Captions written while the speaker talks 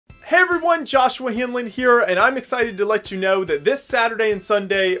Hey everyone, Joshua Hanlon here, and I'm excited to let you know that this Saturday and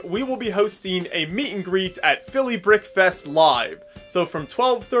Sunday, we will be hosting a meet and greet at Philly Brick Fest Live. So from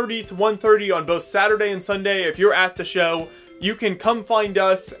 12:30 to 1:30 on both Saturday and Sunday, if you're at the show, you can come find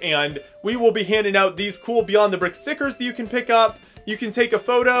us, and we will be handing out these cool Beyond the Brick stickers that you can pick up. You can take a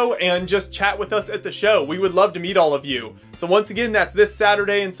photo and just chat with us at the show. We would love to meet all of you. So once again, that's this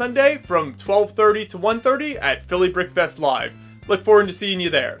Saturday and Sunday from 12:30 to 1:30 at Philly Brick Fest Live. Look forward to seeing you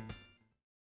there.